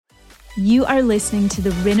You are listening to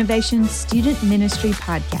the Renovation Student Ministry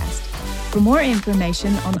Podcast. For more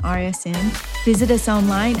information on RSM, visit us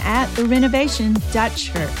online at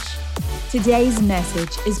therenovation.church. Today's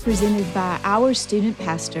message is presented by our student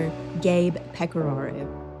pastor, Gabe Pecoraro.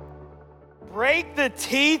 Break the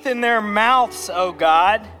teeth in their mouths, O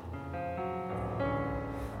God.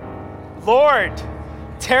 Lord,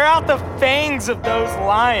 tear out the fangs of those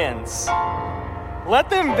lions.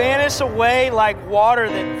 Let them vanish away like water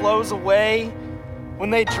that flows away.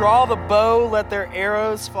 When they draw the bow, let their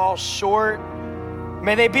arrows fall short.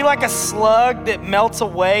 May they be like a slug that melts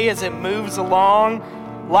away as it moves along,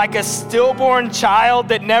 like a stillborn child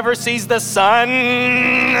that never sees the sun.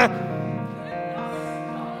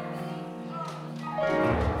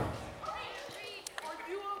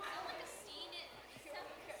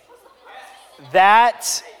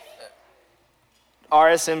 That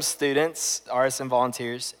RSM students, RSM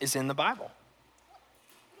volunteers, is in the Bible.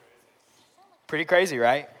 Pretty crazy,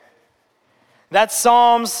 right? That's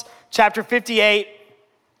Psalms chapter 58,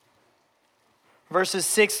 verses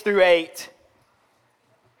 6 through 8.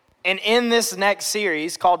 And in this next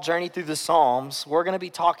series called Journey Through the Psalms, we're going to be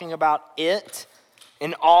talking about it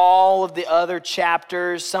and all of the other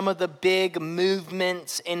chapters, some of the big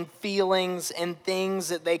movements and feelings and things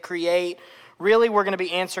that they create. Really, we're going to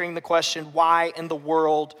be answering the question, why in the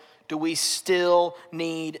world do we still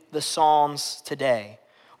need the Psalms today?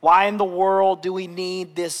 Why in the world do we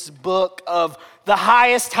need this book of the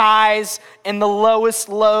highest highs and the lowest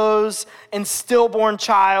lows and stillborn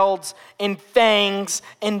childs and fangs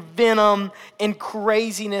and venom and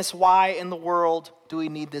craziness? Why in the world do we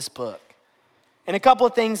need this book? And a couple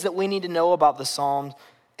of things that we need to know about the Psalms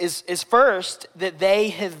is first, that they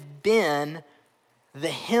have been the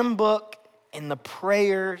hymn book and the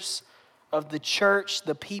prayers of the church,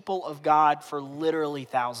 the people of God, for literally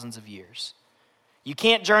thousands of years. You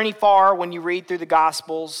can't journey far when you read through the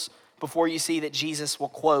Gospels before you see that Jesus will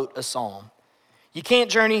quote a psalm. You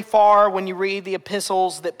can't journey far when you read the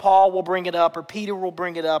epistles that Paul will bring it up or Peter will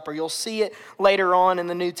bring it up, or you'll see it later on in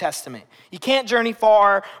the New Testament. You can't journey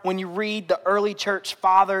far when you read the early church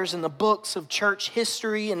fathers and the books of church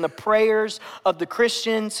history and the prayers of the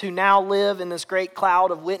Christians who now live in this great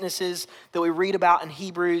cloud of witnesses that we read about in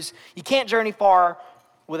Hebrews. You can't journey far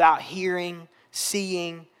without hearing,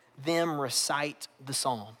 seeing them recite the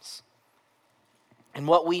Psalms. And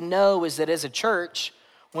what we know is that as a church,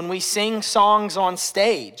 when we sing songs on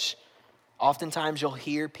stage, oftentimes you'll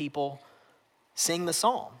hear people sing the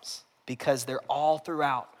Psalms because they're all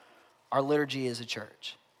throughout our liturgy as a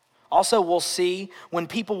church. Also, we'll see when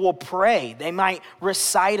people will pray, they might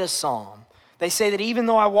recite a psalm. They say that even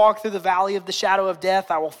though I walk through the valley of the shadow of death,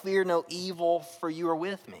 I will fear no evil, for you are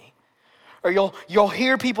with me. Or you'll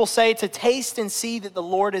hear people say to taste and see that the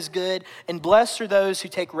Lord is good, and blessed are those who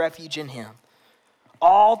take refuge in him.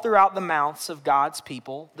 All throughout the mouths of God's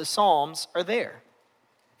people, the Psalms are there.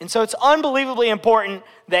 And so it's unbelievably important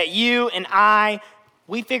that you and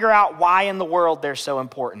we figure out why in the world they're so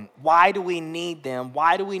important. Why do we need them?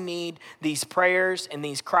 Why do we need these prayers and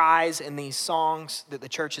these cries and these songs that the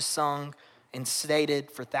church has sung and stated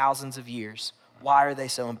for thousands of years? Why are they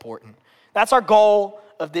so important? That's our goal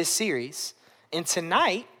of this series. And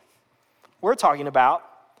tonight, we're talking about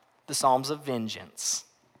the Psalms of vengeance.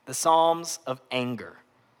 The Psalms of anger.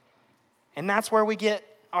 And that's where we get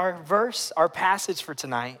our passage for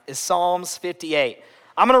tonight is Psalms 58.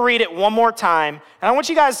 I'm going to read it one more time, and I want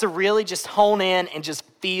you guys to really just hone in and just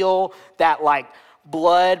feel that like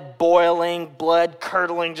blood boiling, blood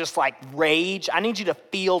curdling, just like rage. I need you to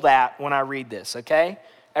feel that when I read this, okay?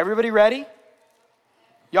 Everybody ready?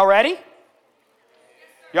 Y'all ready?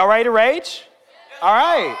 Y'all ready to rage? All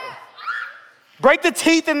right. Break the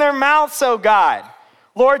teeth in their mouths, O God.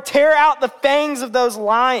 Lord, tear out the fangs of those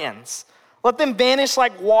lions. Let them vanish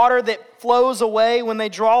like water that flows away. When they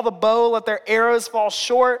draw the bow, let their arrows fall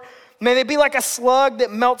short. May they be like a slug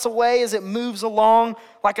that melts away as it moves along,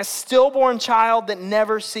 like a stillborn child that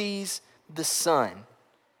never sees the sun.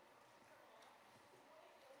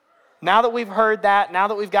 Now that we've heard that, now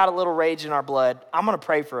that we've got a little rage in our blood, I'm going to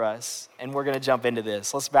pray for us, and we're going to jump into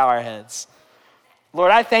this. Let's bow our heads.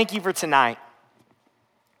 Lord, I thank you for tonight.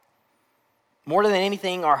 More than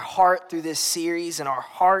anything, our heart through this series and our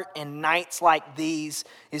heart in nights like these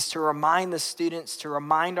is to remind the students, to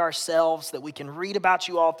remind ourselves that we can read about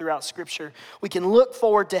you all throughout Scripture. We can look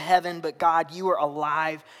forward to heaven, but God, you are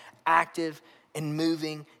alive, active, and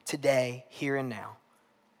moving today, here and now.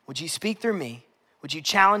 Would you speak through me? Would you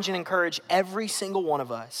challenge and encourage every single one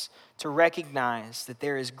of us to recognize that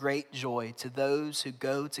there is great joy to those who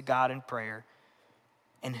go to God in prayer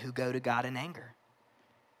and who go to God in anger?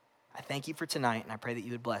 I thank you for tonight, and I pray that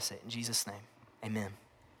you would bless it. In Jesus' name, amen.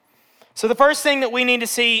 So the first thing that we need to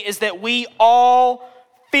see is that we all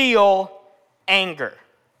feel anger.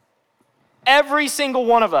 Every single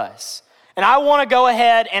one of us. And I want to go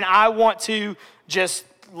ahead and I want to just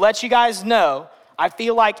let you guys know, I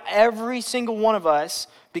feel like every single one of us,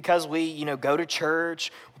 because we, go to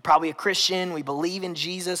church, we're probably a Christian, we believe in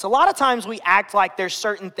Jesus, a lot of times we act like there's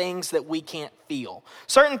certain things that we can't feel.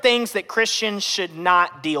 Certain things that Christians should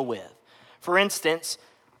not deal with. For instance,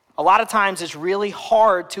 a lot of times it's really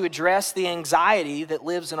hard to address the anxiety that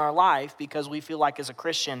lives in our life because we feel like as a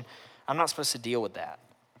Christian, I'm not supposed to deal with that.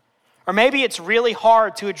 Or maybe it's really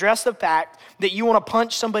hard to address the fact that you want to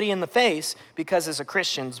punch somebody in the face because as a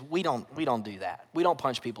Christians, we don't do that. We don't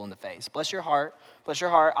punch people in the face. Bless your heart. Bless your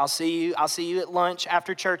heart. I'll see you at lunch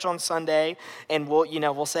after church on Sunday, and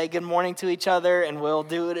we'll say good morning to each other and we'll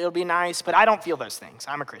do it. It'll be nice, but I don't feel those things.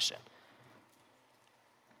 I'm a Christian.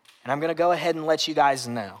 And I'm going to go ahead and let you guys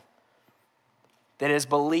know that as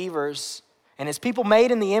believers and as people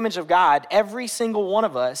made in the image of God, every single one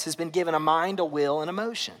of us has been given a mind, a will, and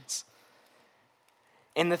emotions.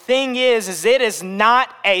 And the thing is it is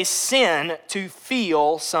not a sin to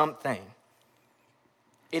feel something.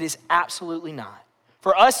 It is absolutely not.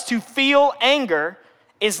 For us to feel anger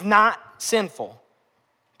is not sinful.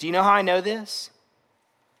 Do you know how I know this?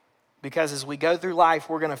 Because as we go through life,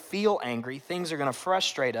 we're going to feel angry. Things are going to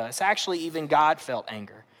frustrate us. Actually, even God felt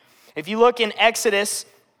anger. If you look in Exodus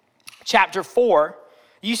chapter 4,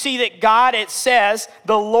 you see that God, it says,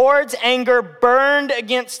 the Lord's anger burned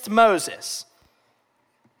against Moses.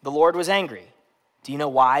 The Lord was angry. Do you know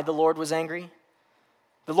why the Lord was angry?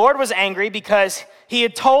 The Lord was angry because he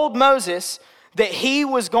had told Moses that he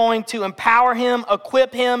was going to empower him,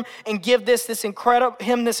 equip him, and give this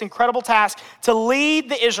incredible task to lead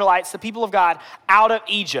the Israelites, the people of God, out of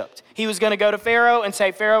Egypt. He was going to go to Pharaoh and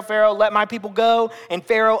say, Pharaoh, let my people go. And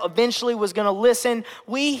Pharaoh eventually was going to listen.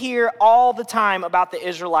 We hear all the time about the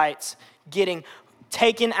Israelites getting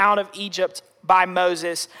taken out of Egypt by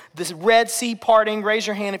Moses, this Red Sea parting. Raise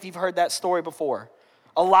your hand if you've heard that story before.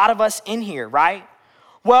 A lot of us in here, right?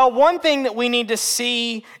 Well, one thing that we need to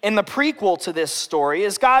see in the prequel to this story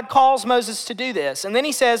is God calls Moses to do this. And then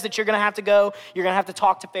he says that you're going to have to go, you're going to have to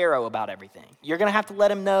talk to Pharaoh about everything. You're going to have to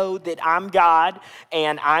let him know that I'm God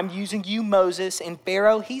and I'm using you, Moses. And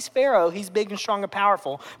Pharaoh, he's big and strong and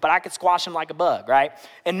powerful, but I could squash him like a bug, right?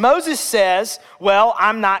 And Moses says, well,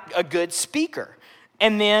 I'm not a good speaker.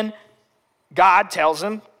 And then God tells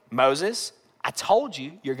him, Moses, I told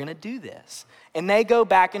you you're going to do this. And they go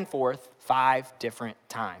back and forth 5 different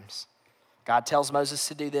times. God tells Moses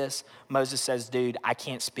to do this. Moses says, dude, I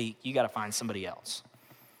can't speak. You got to find somebody else.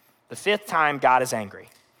 The 5th time, God is angry.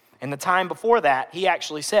 And the time before that, he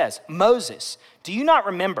actually says, Moses, do you not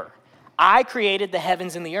remember? I created the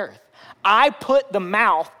heavens and the earth. I put the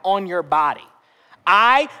mouth on your body.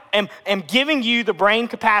 I am giving you the brain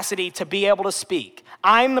capacity to be able to speak.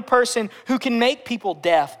 I'm the person who can make people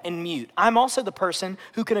deaf and mute. I'm also the person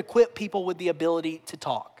who can equip people with the ability to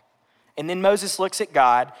talk. And then Moses looks at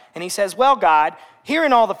God and he says, well, God,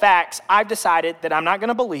 hearing all the facts, I've decided that I'm not going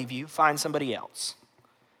to believe you. Find somebody else.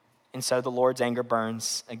 And so the Lord's anger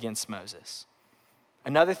burns against Moses.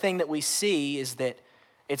 Another thing that we see is that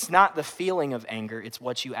it's not the feeling of anger, it's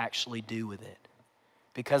what you actually do with it.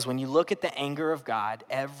 Because when you look at the anger of God,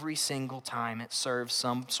 every single time it serves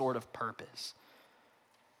some sort of purpose.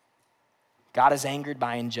 God is angered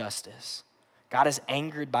by injustice. God is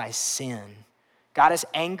angered by sin. God is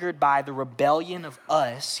angered by the rebellion of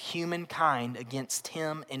us, humankind, against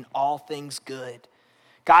him in all things good.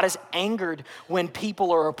 God is angered when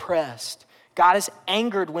people are oppressed. God is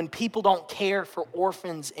angered when people don't care for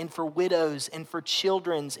orphans and for widows and for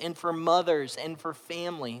children and for mothers and for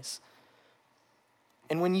families.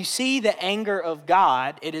 And when you see the anger of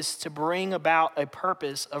God, it is to bring about a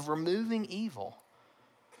purpose of removing evil.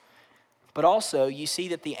 But also, you see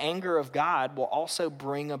that the anger of God will also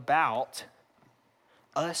bring about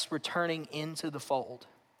us returning into the fold.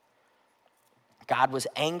 God was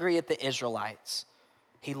angry at the Israelites.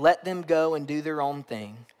 He let them go and do their own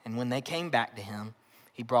thing. And when they came back to him,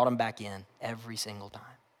 he brought them back in every single time.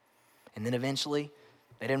 And then eventually,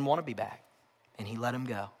 they didn't want to be back. And he let them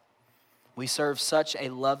go. We serve such a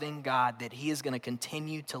loving God that he is going to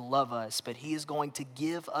continue to love us, but he is going to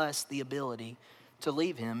give us the ability to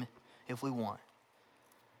leave him if we want.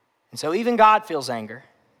 And so even God feels anger.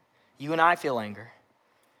 You and I feel anger.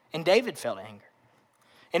 And David felt anger.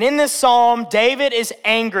 And in this psalm, David is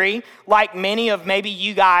angry like many of maybe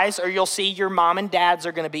you guys, or you'll see your mom and dads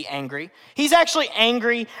are going to be angry. He's actually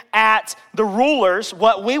angry at the rulers,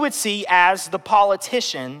 what we would see as the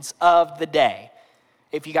politicians of the day.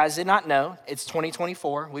 If you guys did not know, it's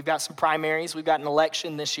 2024. We've got some primaries. We've got an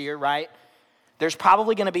election this year, right? There's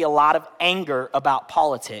probably going to be a lot of anger about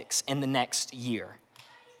politics in the next year.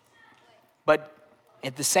 But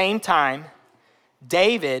at the same time,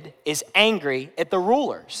 David is angry at the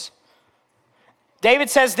rulers. David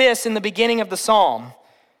says this in the beginning of the psalm.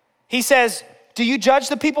 He says, "Do you judge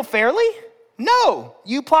the people fairly? No,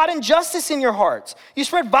 you plot injustice in your hearts. You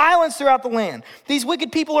spread violence throughout the land. These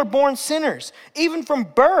wicked people are born sinners. Even from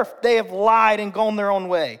birth, they have lied and gone their own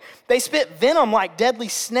way. They spit venom like deadly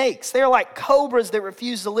snakes. They are like cobras that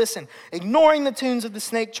refuse to listen, ignoring the tunes of the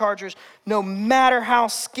snake chargers, no matter how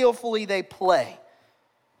skillfully they play."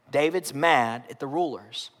 David's mad at the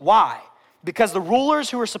rulers. Why? Because the rulers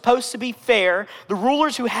who are supposed to be fair, the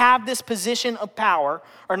rulers who have this position of power,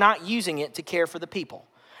 are not using it to care for the people.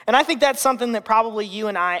 And I think that's something that probably you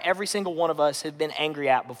and I, every single one of us, have been angry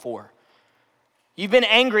at before. You've been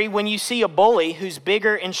angry when you see a bully who's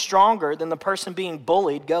bigger and stronger than the person being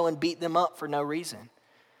bullied go and beat them up for no reason.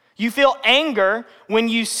 You feel anger when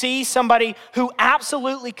you see somebody who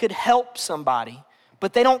absolutely could help somebody,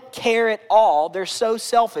 but they don't care at all. They're so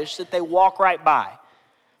selfish that they walk right by.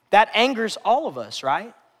 That angers all of us,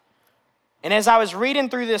 right? And as I was reading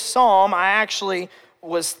through this psalm, I actually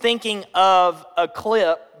was thinking of a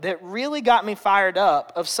clip that really got me fired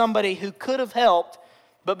up of somebody who could have helped,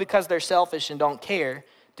 but because they're selfish and don't care,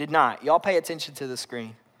 did not. Y'all pay attention to the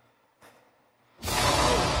screen.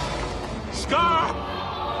 Scar!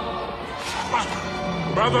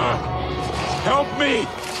 Brother, help me!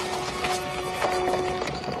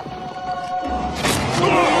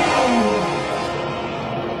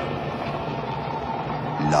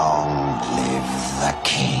 Long live the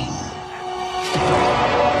king.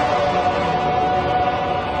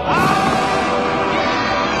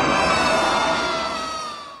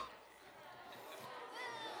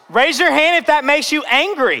 Raise your hand if that makes you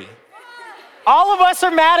angry. All of us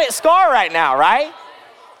are mad at Scar right now, right?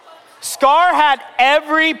 Scar had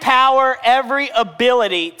every power, every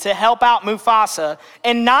ability to help out Mufasa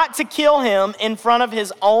and not to kill him in front of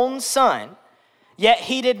his own son, yet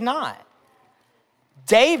he did not.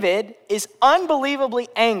 David is unbelievably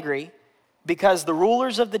angry because the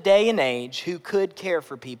rulers of the day and age who could care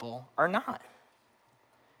for people are not.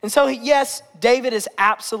 And so, yes, David is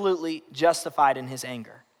absolutely justified in his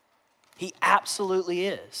anger. He absolutely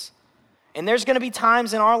is. And there's going to be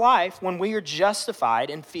times in our life when we are justified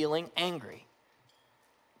in feeling angry.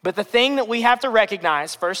 But the thing that we have to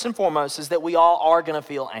recognize, first and foremost, is that we all are going to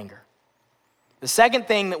feel anger. The second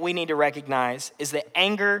thing that we need to recognize is that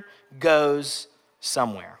anger goes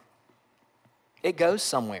somewhere. It goes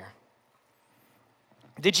somewhere.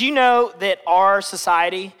 Did you know that our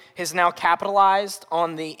society has now capitalized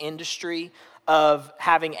on the industry of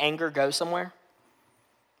having anger go somewhere?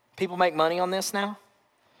 People make money on this now.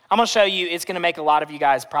 I'm going to show you, it's going to make a lot of you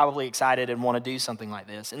guys probably excited and want to do something like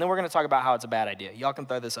this. And then we're going to talk about how it's a bad idea. Y'all can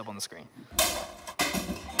throw this up on the screen.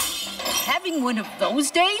 Having one of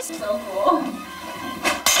those days? So cool.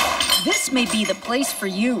 This may be the place for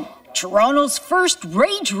you. Toronto's first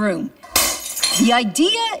rage room. The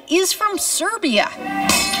idea is from Serbia.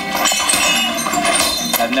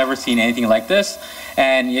 I've never seen anything like this.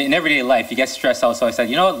 And in everyday life, you get stressed out. So I said,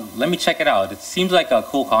 you know what, let me check it out. It seems like a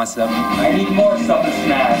cool concept. I need more stuff to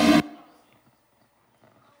smash.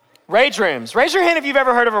 Rage rooms. Raise your hand if you've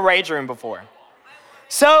ever heard of a rage room before.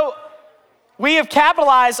 So we have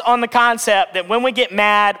capitalized on the concept that when we get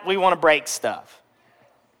mad, we want to break stuff.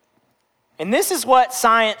 And this is what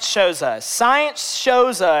science shows us. Science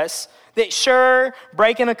shows us that sure,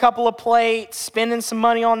 breaking a couple of plates, spending some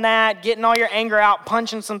money on that, getting all your anger out,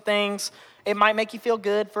 punching some things, it might make you feel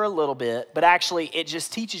good for a little bit, but actually it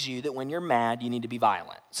just teaches you that when you're mad, you need to be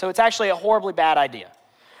violent. So it's actually a horribly bad idea.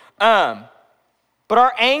 But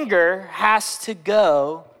our anger has to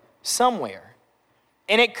go somewhere.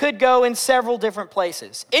 And it could go in several different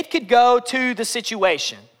places. It could go to the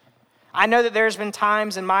situation. I know that there's been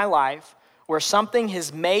times in my life where something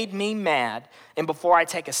has made me mad, and before I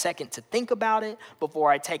take a second to think about it,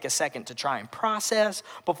 before I take a second to try and process,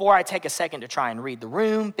 before I take a second to try and read the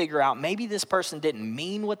room, figure out maybe this person didn't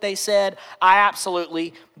mean what they said, I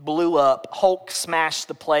absolutely blew up, Hulk smashed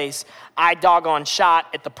the place. I doggone shot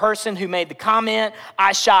at the person who made the comment.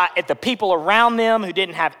 I shot at the people around them who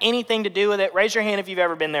didn't have anything to do with it. Raise your hand if you've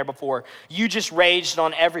ever been there before. You just raged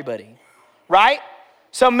on everybody, right?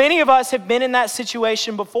 So many of us have been in that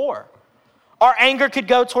situation before. Our anger could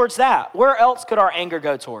go towards that. Where else could our anger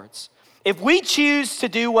go towards? If we choose to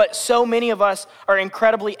do what so many of us are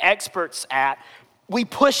incredibly experts at, we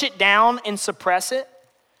push it down and suppress it.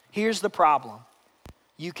 Here's the problem.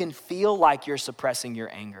 You can feel like you're suppressing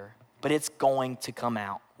your anger, but it's going to come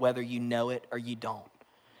out, whether you know it or you don't.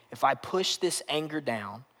 If I push this anger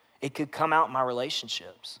down, it could come out in my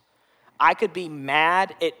relationships. I could be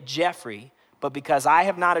mad at Jeffrey, but because I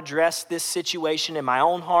have not addressed this situation in my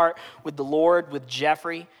own heart with the Lord, with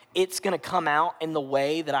Jeffrey, it's going to come out in the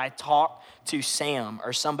way that I talk to Sam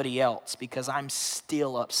or somebody else because I'm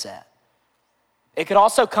still upset. It could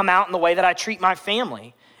also come out in the way that I treat my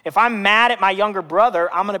family. If I'm mad at my younger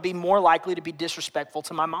brother, I'm going to be more likely to be disrespectful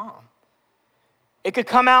to my mom. It could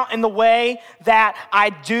come out in the way that I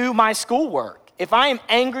do my schoolwork. If I am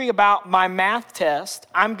angry about my math test,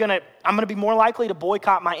 I'm going to be more likely to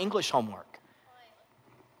boycott my English homework.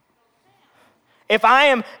 If I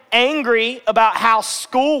am angry about how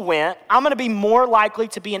school went, I'm going to be more likely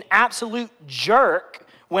to be an absolute jerk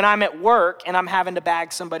when I'm at work and I'm having to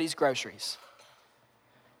bag somebody's groceries.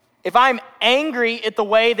 If I'm angry at the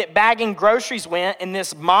way that bagging groceries went and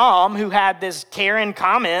this mom who had this Karen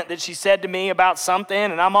comment that she said to me about something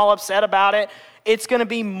and I'm all upset about it, it's going to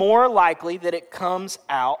be more likely that it comes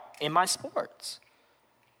out in my sports.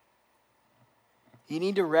 You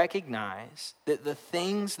need to recognize that the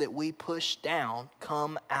things that we push down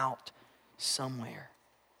come out somewhere.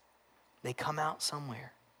 They come out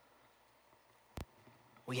somewhere.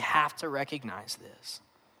 We have to recognize this.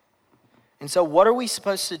 And so what are we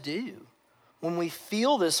supposed to do? When we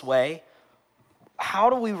feel this way, how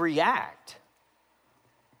do we react?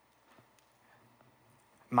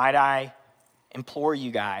 Might I implore you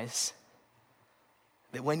guys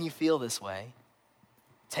that when you feel this way,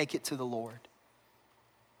 take it to the Lord.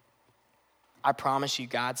 I promise you,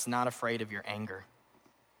 God's not afraid of your anger.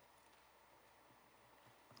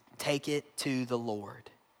 Take it to the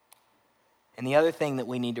Lord. And the other thing that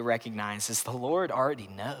we need to recognize is the Lord already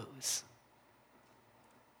knows.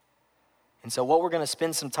 And so what we're going to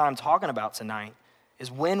spend some time talking about tonight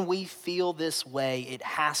is when we feel this way, it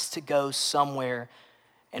has to go somewhere.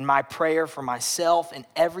 And my prayer for myself and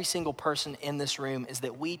every single person in this room is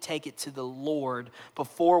that we take it to the Lord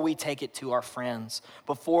before we take it to our friends,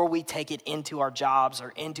 before we take it into our jobs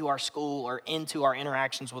or into our school or into our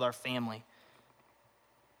interactions with our family.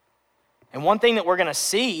 And one thing that we're going to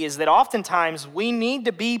see is that oftentimes we need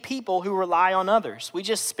to be people who rely on others. We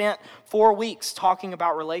just spent 4 weeks talking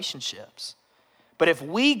about relationships. But if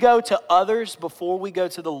we go to others before we go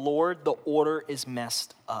to the Lord, the order is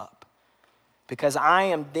messed up. Because I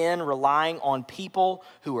am then relying on people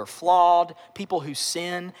who are flawed, people who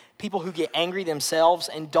sin, people who get angry themselves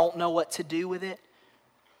and don't know what to do with it,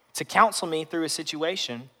 to counsel me through a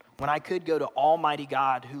situation when I could go to Almighty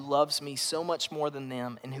God who loves me so much more than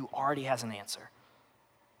them and who already has an answer.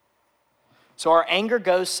 So our anger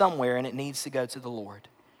goes somewhere and it needs to go to the Lord.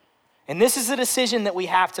 And this is a decision that we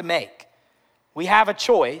have to make. We have a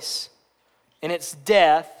choice, and it's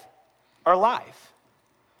death or life.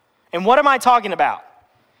 And what am I talking about?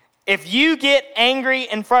 If you get angry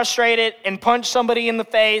and frustrated and punch somebody in the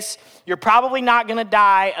face, you're probably not going to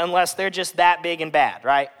die unless they're just that big and bad,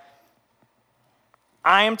 right?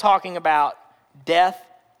 I am talking about death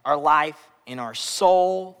or life in our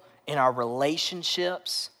soul, in our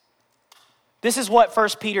relationships. This is what 1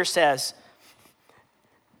 Peter says.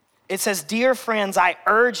 It says, "Dear friends, I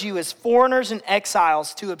urge you as foreigners and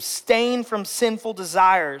exiles to abstain from sinful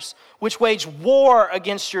desires, which wage war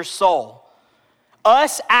against your soul."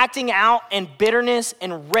 Us acting out in bitterness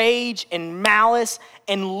and rage and malice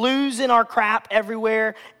and losing our crap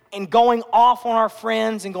everywhere and going off on our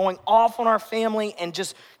friends and going off on our family and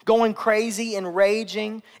just going crazy and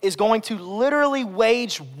raging is going to literally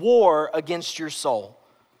wage war against your soul.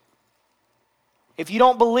 If you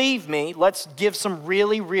don't believe me, let's give some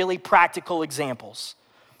really, really practical examples.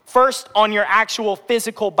 First, on your actual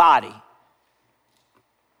physical body.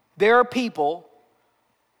 There are people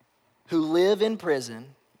who live in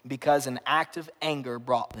prison because an act of anger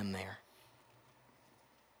brought them there.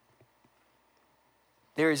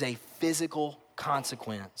 There is a physical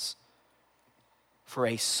consequence for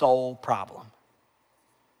a soul problem.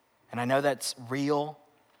 And I know that's real,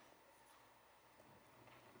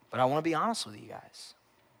 but I want to be honest with you guys.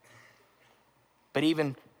 But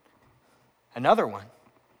even another one,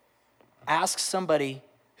 ask somebody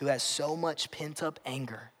who has so much pent-up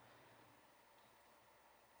anger,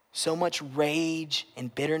 so much rage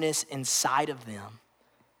and bitterness inside of them.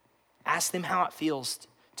 Ask them how it feels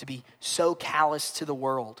to be so callous to the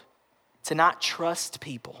world, to not trust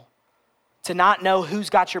people, to not know who's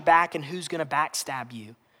got your back and who's going to backstab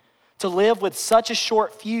you, to live with such a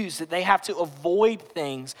short fuse that they have to avoid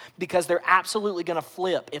things because they're absolutely going to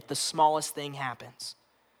flip if the smallest thing happens.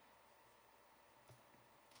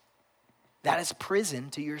 That is prison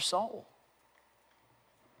to your soul.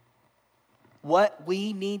 what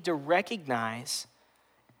we need to recognize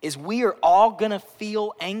is we are all gonna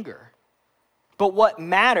feel anger. But what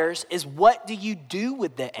matters is, what do you do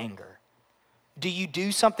with the anger? Do you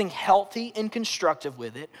do something healthy and constructive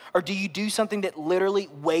with it? Or do you do something that literally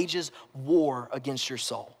wages war against your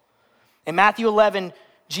soul? In Matthew 11,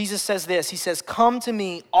 Jesus says this. He says, "Come to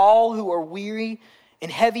me, all who are weary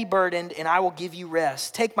and heavy burdened, and I will give you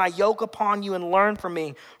rest. Take my yoke upon you and learn from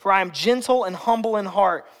me, for I am gentle and humble in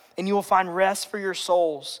heart, and you will find rest for your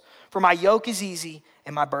souls. For my yoke is easy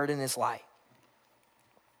and my burden is light."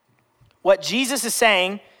 What Jesus is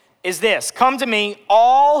saying is this: come to me,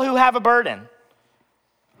 all who have a burden,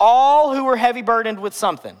 all who are heavy burdened with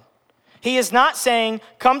something. He is not saying,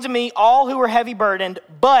 come to me, all who are heavy burdened,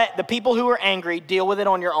 but the people who are angry, deal with it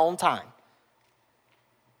on your own time.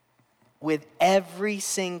 With every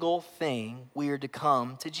single thing, we are to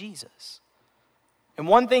come to Jesus. And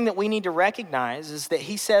one thing that we need to recognize is that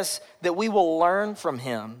he says that we will learn from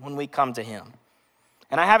him when we come to him.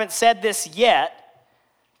 And I haven't said this yet,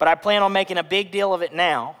 but I plan on making a big deal of it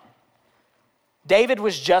now. David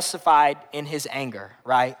was justified in his anger,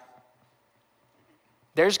 right?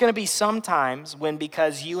 There's going to be some times when,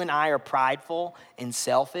 because you and I are prideful and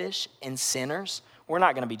selfish and sinners, we're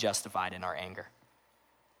not going to be justified in our anger.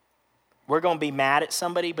 We're going to be mad at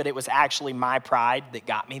somebody, but it was actually my pride that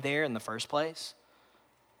got me there in the first place.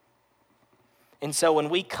 And so when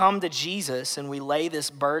we come to Jesus and we lay this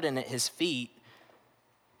burden at his feet,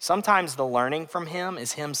 sometimes the learning from him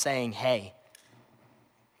is him saying, hey,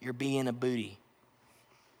 you're being a booty.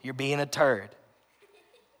 You're being a turd.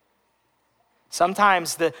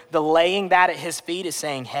 Sometimes the laying that at his feet is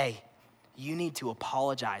saying, hey, you need to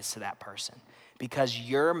apologize to that person because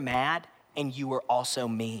you're mad and you are also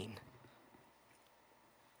mean.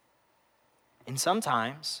 And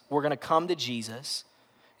sometimes we're going to come to Jesus,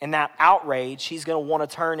 and that outrage, he's going to want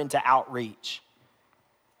to turn into outreach.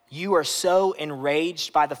 You are so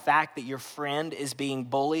enraged by the fact that your friend is being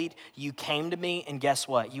bullied, you came to me, and guess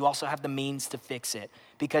what? You also have the means to fix it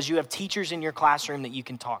because you have teachers in your classroom that you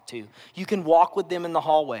can talk to. You can walk with them in the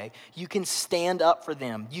hallway. You can stand up for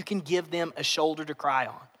them. You can give them a shoulder to cry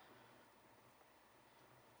on.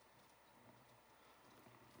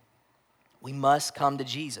 We must come to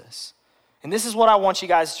Jesus. And this is what I want you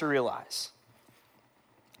guys to realize,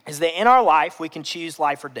 is that in our life, we can choose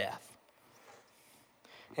life or death.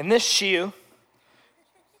 And this shoe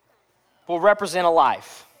will represent a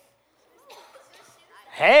life.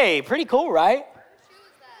 Hey, pretty cool, right?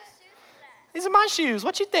 These are my shoes.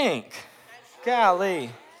 What you think? Golly.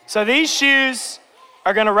 So these shoes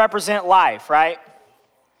are going to represent life, right?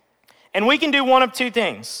 And we can do one of two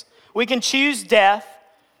things. We can choose death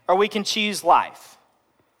or we can choose life.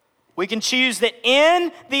 We can choose that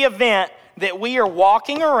in the event that we are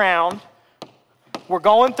walking around, we're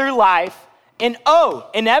going through life, and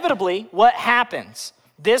inevitably, what happens?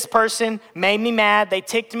 This person made me mad, they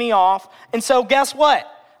ticked me off, and so guess what?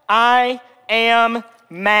 I am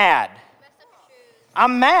mad.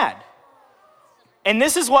 I'm mad. And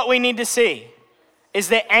this is what we need to see, is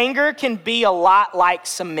that anger can be a lot like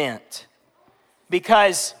cement.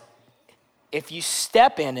 Because if you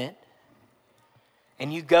step in it,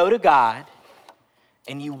 and you go to God,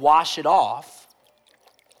 and you wash it off,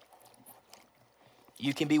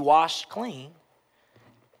 you can be washed clean.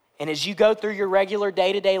 And as you go through your regular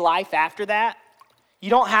day-to-day life after that, you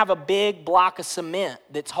don't have a big block of cement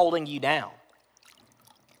that's holding you down.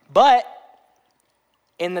 But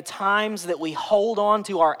in the times that we hold on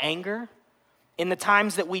to our anger, in the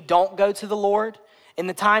times that we don't go to the Lord, in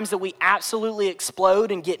the times that we absolutely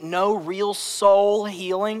explode and get no real soul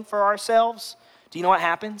healing for ourselves, do you know what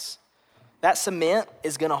happens? That cement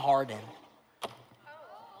is going to harden.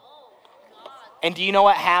 And do you know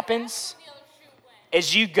what happens?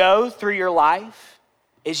 As you go through your life,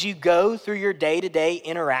 as you go through your day-to-day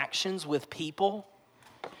interactions with people,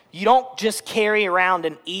 you don't just carry around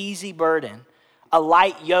an easy burden, a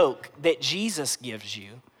light yoke that Jesus gives you.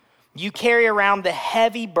 You carry around the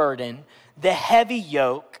heavy burden, the heavy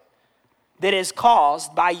yoke that is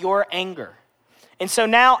caused by your anger. And so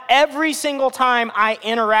now every single time I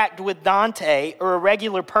interact with Dante or a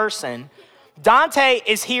regular person, Dante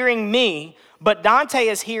is hearing me, but Dante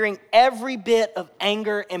is hearing every bit of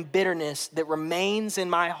anger and bitterness that remains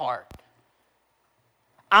in my heart.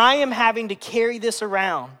 I am having to carry this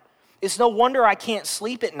around. It's no wonder I can't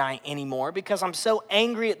sleep at night anymore because I'm so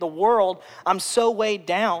angry at the world. I'm so weighed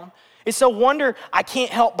down. It's no wonder I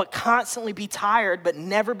can't help but constantly be tired but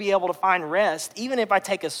never be able to find rest, even if I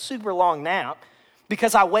take a super long nap,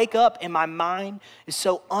 because I wake up and my mind is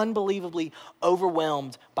so unbelievably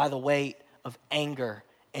overwhelmed by the weight of anger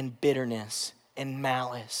and bitterness and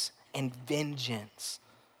malice and vengeance.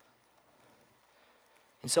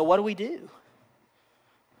 And so what do?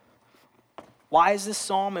 Why is this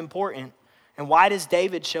psalm important? And why does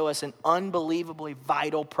David show us an unbelievably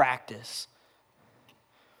vital practice?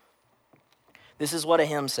 This is what a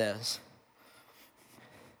hymn says.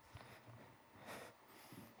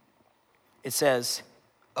 It says,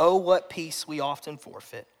 "Oh, what peace we often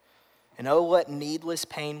forfeit, and oh, what needless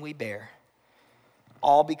pain we bear,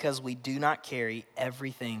 all because we do not carry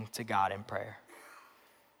everything to God in prayer."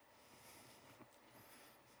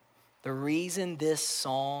 The reason this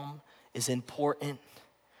psalm is important,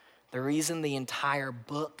 the reason the entire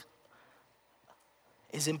book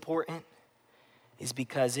is important, is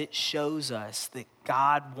because it shows us that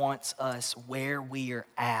God wants us where we are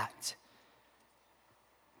at.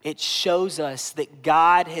 It shows us that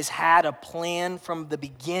God has had a plan from the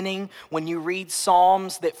beginning. When you read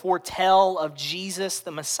Psalms that foretell of Jesus,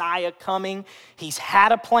 the Messiah, coming, he's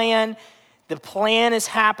had a plan, the plan is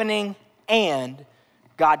happening, and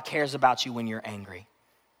God cares about you when you're angry.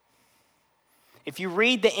 If you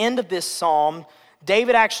read the end of this psalm,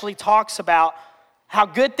 David actually talks about how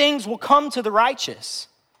good things will come to the righteous.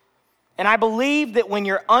 And I believe that when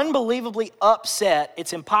you're unbelievably upset,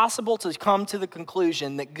 it's impossible to come to the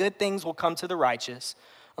conclusion that good things will come to the righteous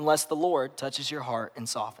unless the Lord touches your heart and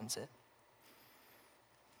softens it.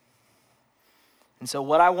 And so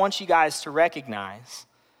what I want you guys to recognize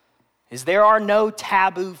is there are no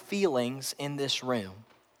taboo feelings in this room.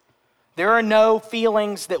 There are no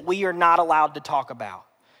feelings that we are not allowed to talk about.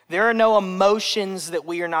 There are no emotions that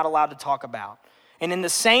we are not allowed to talk about. And in the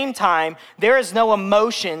same time, there is no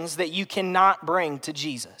emotions that you cannot bring to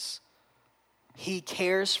Jesus. He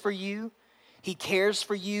cares for you. He cares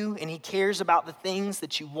for you, and he cares about the things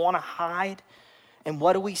that you want to hide. And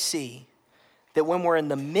what do we see? That when we're in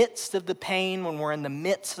the midst of the pain, when we're in the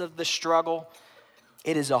midst of the struggle,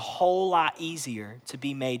 it is a whole lot easier to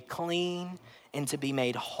be made clean and to be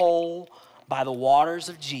made whole by the waters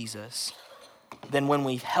of Jesus than when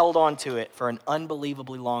we've held on to it for an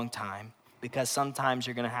unbelievably long time, because sometimes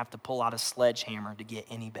you're going to have to pull out a sledgehammer to get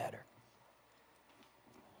any better.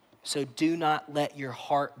 So do not let your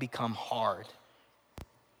heart become hard.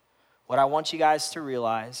 What I want you guys to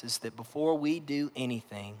realize is that before we do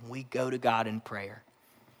anything, we go to God in prayer.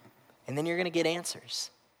 And then you're going to get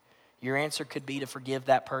answers. Your answer could be to forgive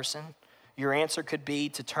that person. Your answer could be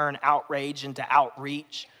to turn outrage into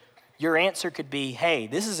outreach. Your answer could be, hey,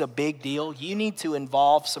 this is a big deal. You need to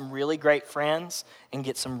involve some really great friends and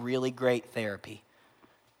get some really great therapy.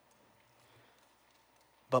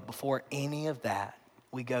 But before any of that,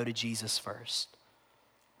 we go to Jesus first.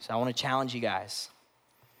 So I want to challenge you guys.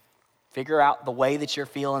 Figure out the way that you're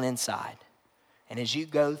feeling inside. And as you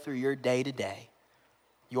go through your day to day,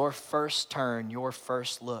 your first turn, your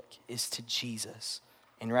first look is to Jesus,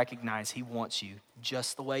 and recognize he wants you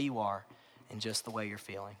just the way you are and just the way you're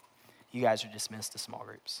feeling. You guys are dismissed to small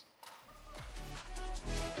groups.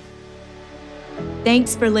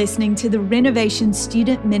 Thanks for listening to the Renovation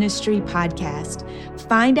Student Ministry podcast.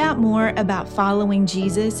 Find out more about following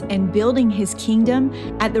Jesus and building his kingdom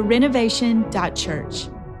at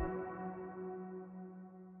therenovation.church.